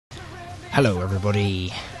Hello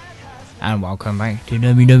everybody, and welcome back to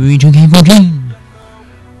WWE 2K14.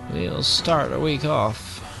 We'll start the week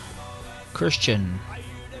off. Christian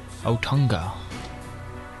Otunga.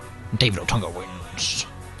 David Otunga wins.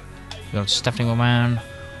 We got Stephanie McMahon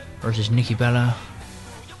versus Nikki Bella.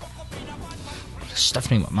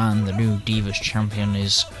 Stephanie McMahon, the new Divas champion,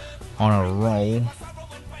 is on a roll.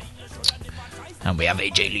 And we have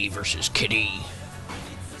AJ Lee versus Kitty.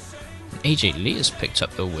 AJ Lee has picked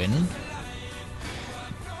up the win.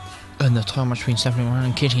 And the time between Stephanie McMahon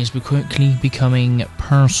and Kitty is quickly becoming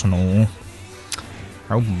personal.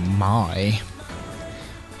 Oh my.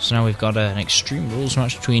 So now we've got an Extreme Rules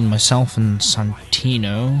match between myself and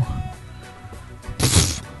Santino.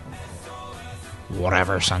 Pfft.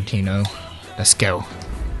 Whatever, Santino. Let's go.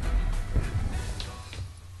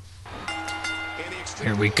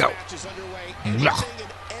 Here we go.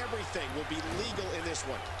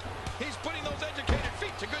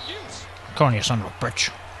 Come on, you son of a bitch.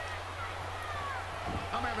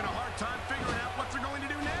 I'm having a hard time figuring out what they're going to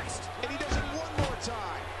do next. And he does it one more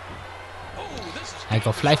time. Oh, this is I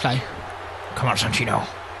go fly. Come on, Santino.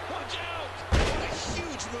 Watch out. What a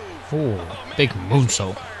huge move. Oh, big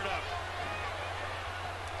moonsault.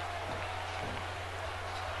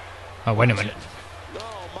 Oh, wait a minute.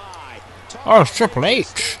 Oh my. Oh, it's Triple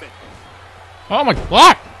H. Oh my,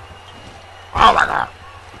 what? Oh my god.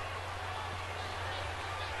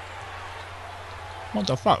 What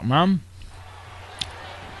the fuck, man?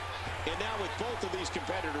 And now with both of these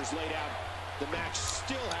competitors laid out, the match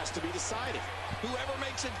still has to be decided. Whoever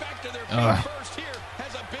makes it back to their feet first here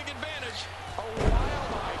has a big advantage. A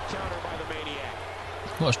wild-eyed counter by the Maniac.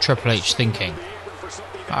 What's Triple H thinking?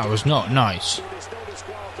 That was not nice. So there's no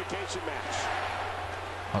disqualification match.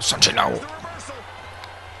 Oh, Santino. The reversal.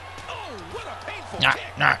 Oh, what a painful Nah, kick.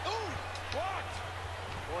 nah. Oh, blocked.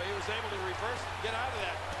 Boy, he was able to reverse, get out of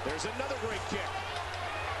that. There's another great kick.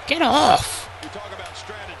 Get off! We talk about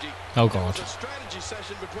strategy. Oh god. There was a strategy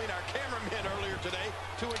session between our cameramen earlier today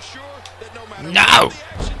to ensure that no matter No! where the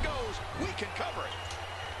action goes, we can cover it.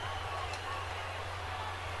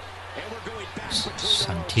 And we're going back between the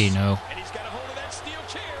Santino. ropes. And he's got a hold of that steel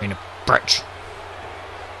chair. Being a bitch.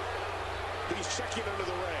 He's checking under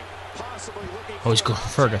the ring, possibly looking Oh, he's for going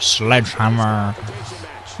for the sledgehammer. disqualification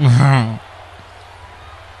match.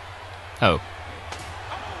 Oh, Oh,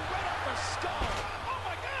 right off the skull. Oh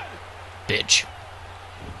my God. bitch.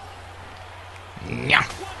 Yeah.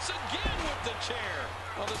 Once again with the chair.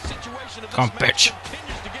 Well, the situation of this Come on, match bitch.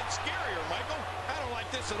 continues to get scarier, Michael. I don't like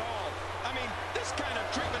this at all. I mean, this kind of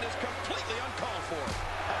treatment is completely uncalled for.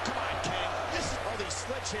 Oh, come on, King. These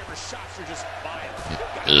sledgehammer shots are just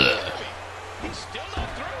violent. He's still not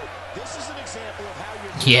through. This is an example of how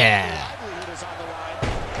your livelihood is on the line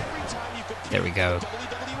every time you compete. There we go. with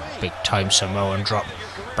WWE. Big time Samoan drop.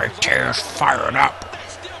 Big tears firing up. That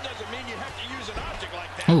still doesn't mean you have to use an object like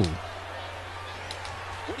that. Ooh.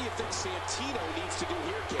 What do you think Santino needs to do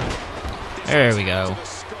here, King? There we go. The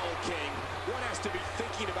Skull King. One has to be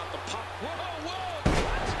thinking about the pop. Whoa!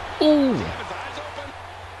 What? Ooh. Did he have his eyes open?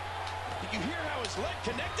 Did you hear how his leg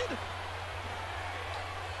connected?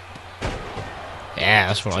 Yeah,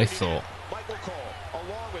 that's what I thought. Michael Cole,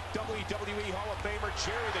 along with WWE Hall of Famer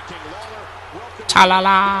Jerry the King Lawler, welcome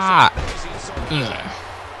Ta-la-la! to this amazing song. Yeah.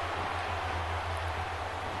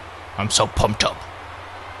 I'm so pumped up.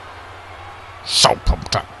 So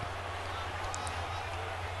pumped up.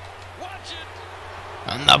 Watch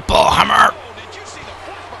it. And the ball hammer. Oh, did you see the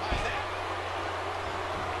force behind that?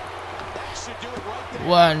 That should do it right there.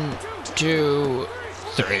 1, 2,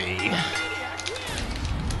 3.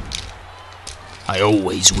 I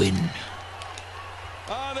always win.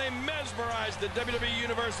 They mesmerized the WWE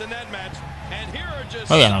Universe in that match. And here are just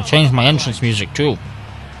Oh yeah, and I've changed my entrance music too.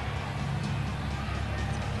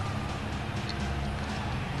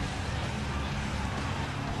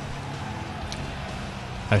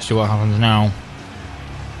 Let's see what happens now.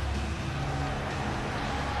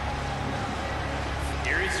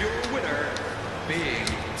 Here is your winner, Big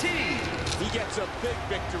T. He gets a big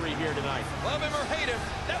victory here tonight. Love him or hate him,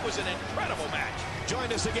 that was an incredible match.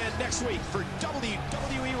 Join us again next week for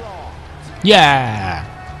WWE Raw. Yeah!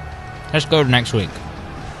 Let's go to next week.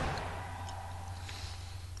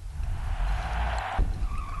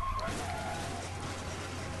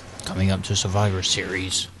 Coming up to Survivor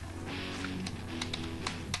Series.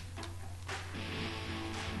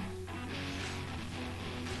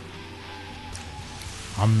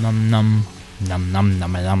 Num num num num num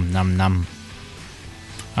num num num.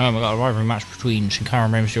 We got a rivalry match between Sin Cara,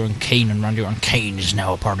 Rey Mysterio and Kane, and Randy Orton. Kane is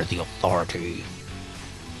now a part of the Authority.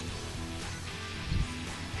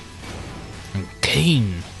 And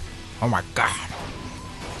Kane, oh my god.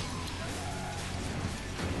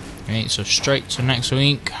 Okay, so straight to next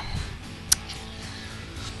week.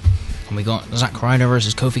 And we got Zack Ryder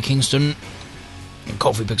versus Kofi Kingston. And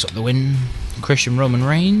Kofi picks up the win. Christian Roman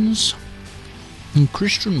Reigns. And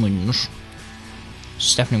Christian wins.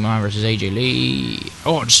 Stephanie McMahon versus AJ Lee.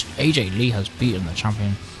 Oh, AJ Lee has beaten the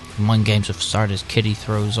champion. Mind games have started as Kitty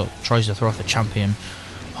tries to throw off the champion.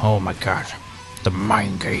 Oh my god. The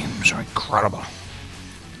mind games are incredible.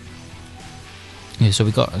 Yeah, so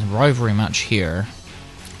we got a rivalry match here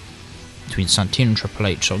between Santino and Triple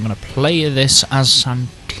H. So I'm going to play this as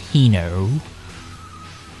Santino.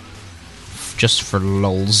 Just for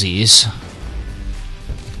lolsies.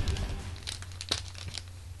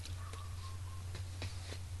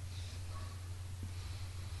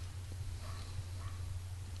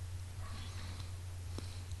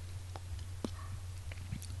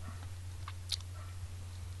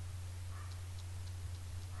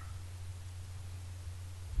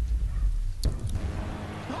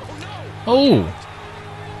 Oh!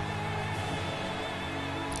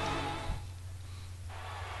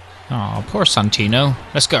 Oh, poor Santino.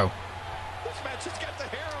 Let's go. This match has got the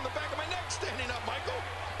hair on the back of my neck standing up, Michael.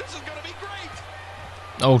 This is going to be great.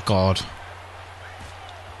 Oh, God.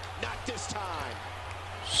 Not this time.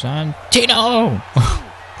 Santino!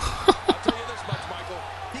 I'll tell you this much, Michael.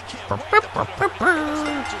 He can't wait to put him in. This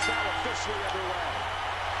match is now officially everywhere.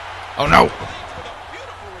 Oh, no! With a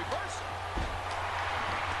beautiful reversal.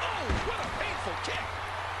 Oh, what a painful kick.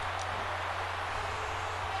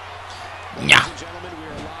 Yeah. Ladies and gentlemen, we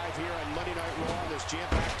are live here on Monday Night Raw in this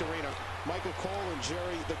jam-packed arena. Michael Cole and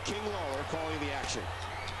Jerry the King Lawler calling the action.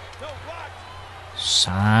 No, block.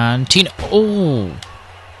 Santino. Oh!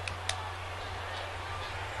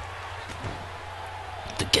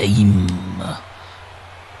 The game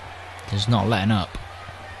is not letting up.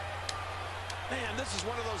 Man, this is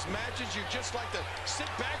one of those matches you just like to sit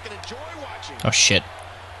back and enjoy watching. Oh, shit.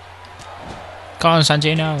 Come on,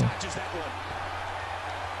 Santino. Touches that one.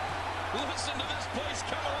 Listen to this place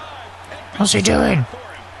come alive. What's he doing? For him.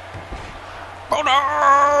 Oh,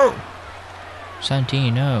 no!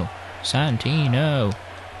 Santino. Santino.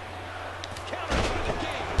 Counter by the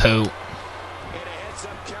game. Poo. And a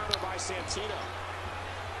heads-up counter by Santino.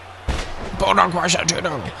 Bulldog by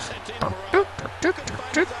Santino. Santino we're up. Confines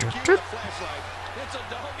IQ with a flashlight. It's a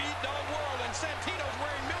dog-eat-dog world, and Santino's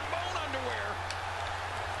wearing milk bone underwear.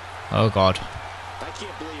 Oh, God. I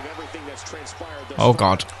can't believe everything that's transpired thus Oh,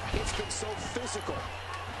 far. God. It's been so physical.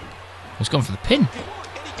 He's going for the pin. And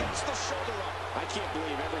he gets the shoulder up. I can't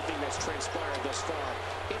believe everything that's transpired thus far.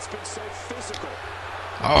 It's been so physical.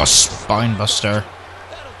 Oh, spine buster.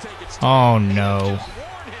 That'll take its Oh, time. no. Just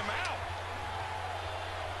worn him out.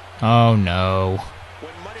 Oh, no.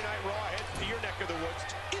 When Monday Night Raw heads to your neck of the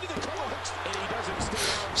woods, into the corners, and he doesn't stay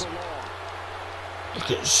on for long.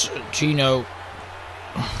 Look at Santino.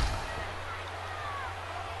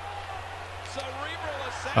 Cerebral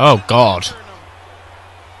assassin. Oh, God.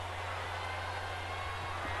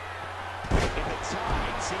 And the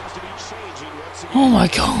tide seems to be changing once again. Oh, my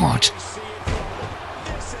God. We see it from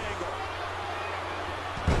this angle.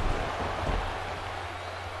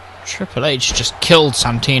 Triple H just killed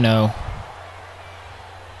Santino.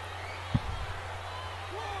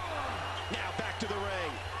 Now back to the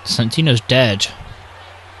ring. Santino's dead.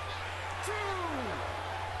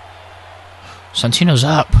 Santino's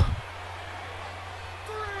up.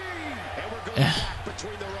 And we're going back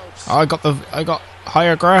between the ropes. I got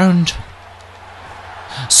higher ground.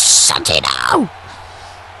 Santino!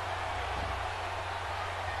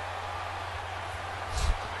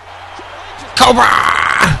 Cobra!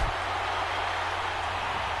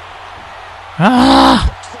 Ah!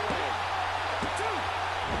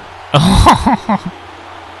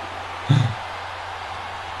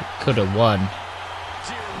 Could have won.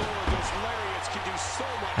 Dear Lord, those lariats can do so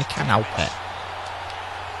much. I can't help it.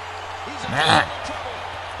 He's in trouble.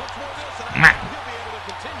 Much more of this, and I think he'll be able to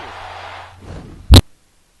continue.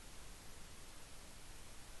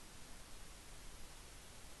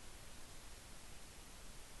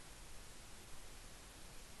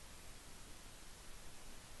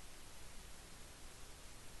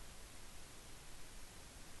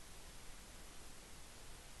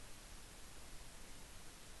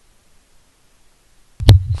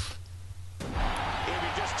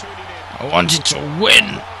 I wanted to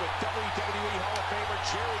win.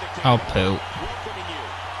 I'll poo.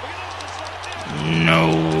 No.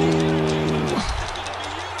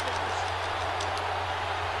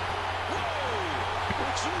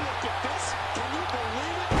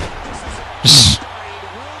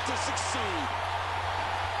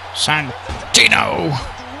 Santino.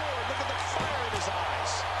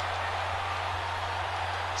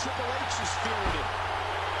 Triple H is feeling it.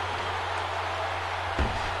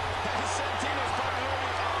 Santino's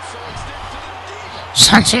popularity also extends to the Divas.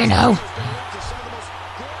 Santino! To some of the most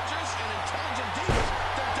gorgeous and intelligent divas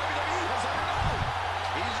that WWE has ever known.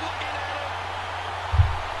 He's looking at it.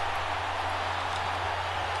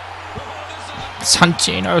 Oh, this is a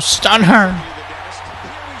Santino, stun her! the dentist.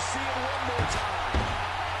 Here we see it one more time.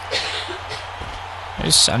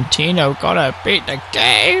 Is Santino gonna beat the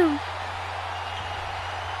game?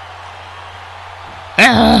 We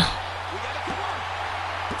got it for one.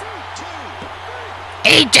 2,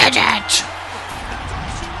 3. He did it!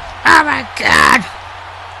 Oh my god!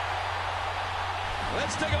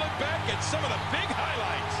 Let's take a look back at some of the big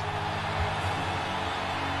highlights.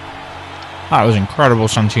 That was incredible,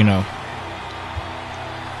 Santino.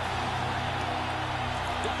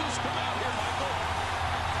 Who's come out here, Michael?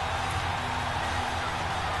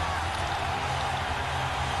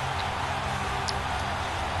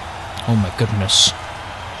 Oh my goodness.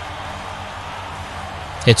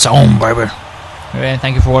 It's on, baby. Anyway,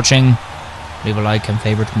 thank you for watching. Leave a like and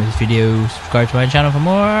favorite to this video. Subscribe to my channel for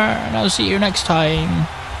more. And I'll see you next time.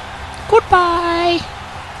 Goodbye.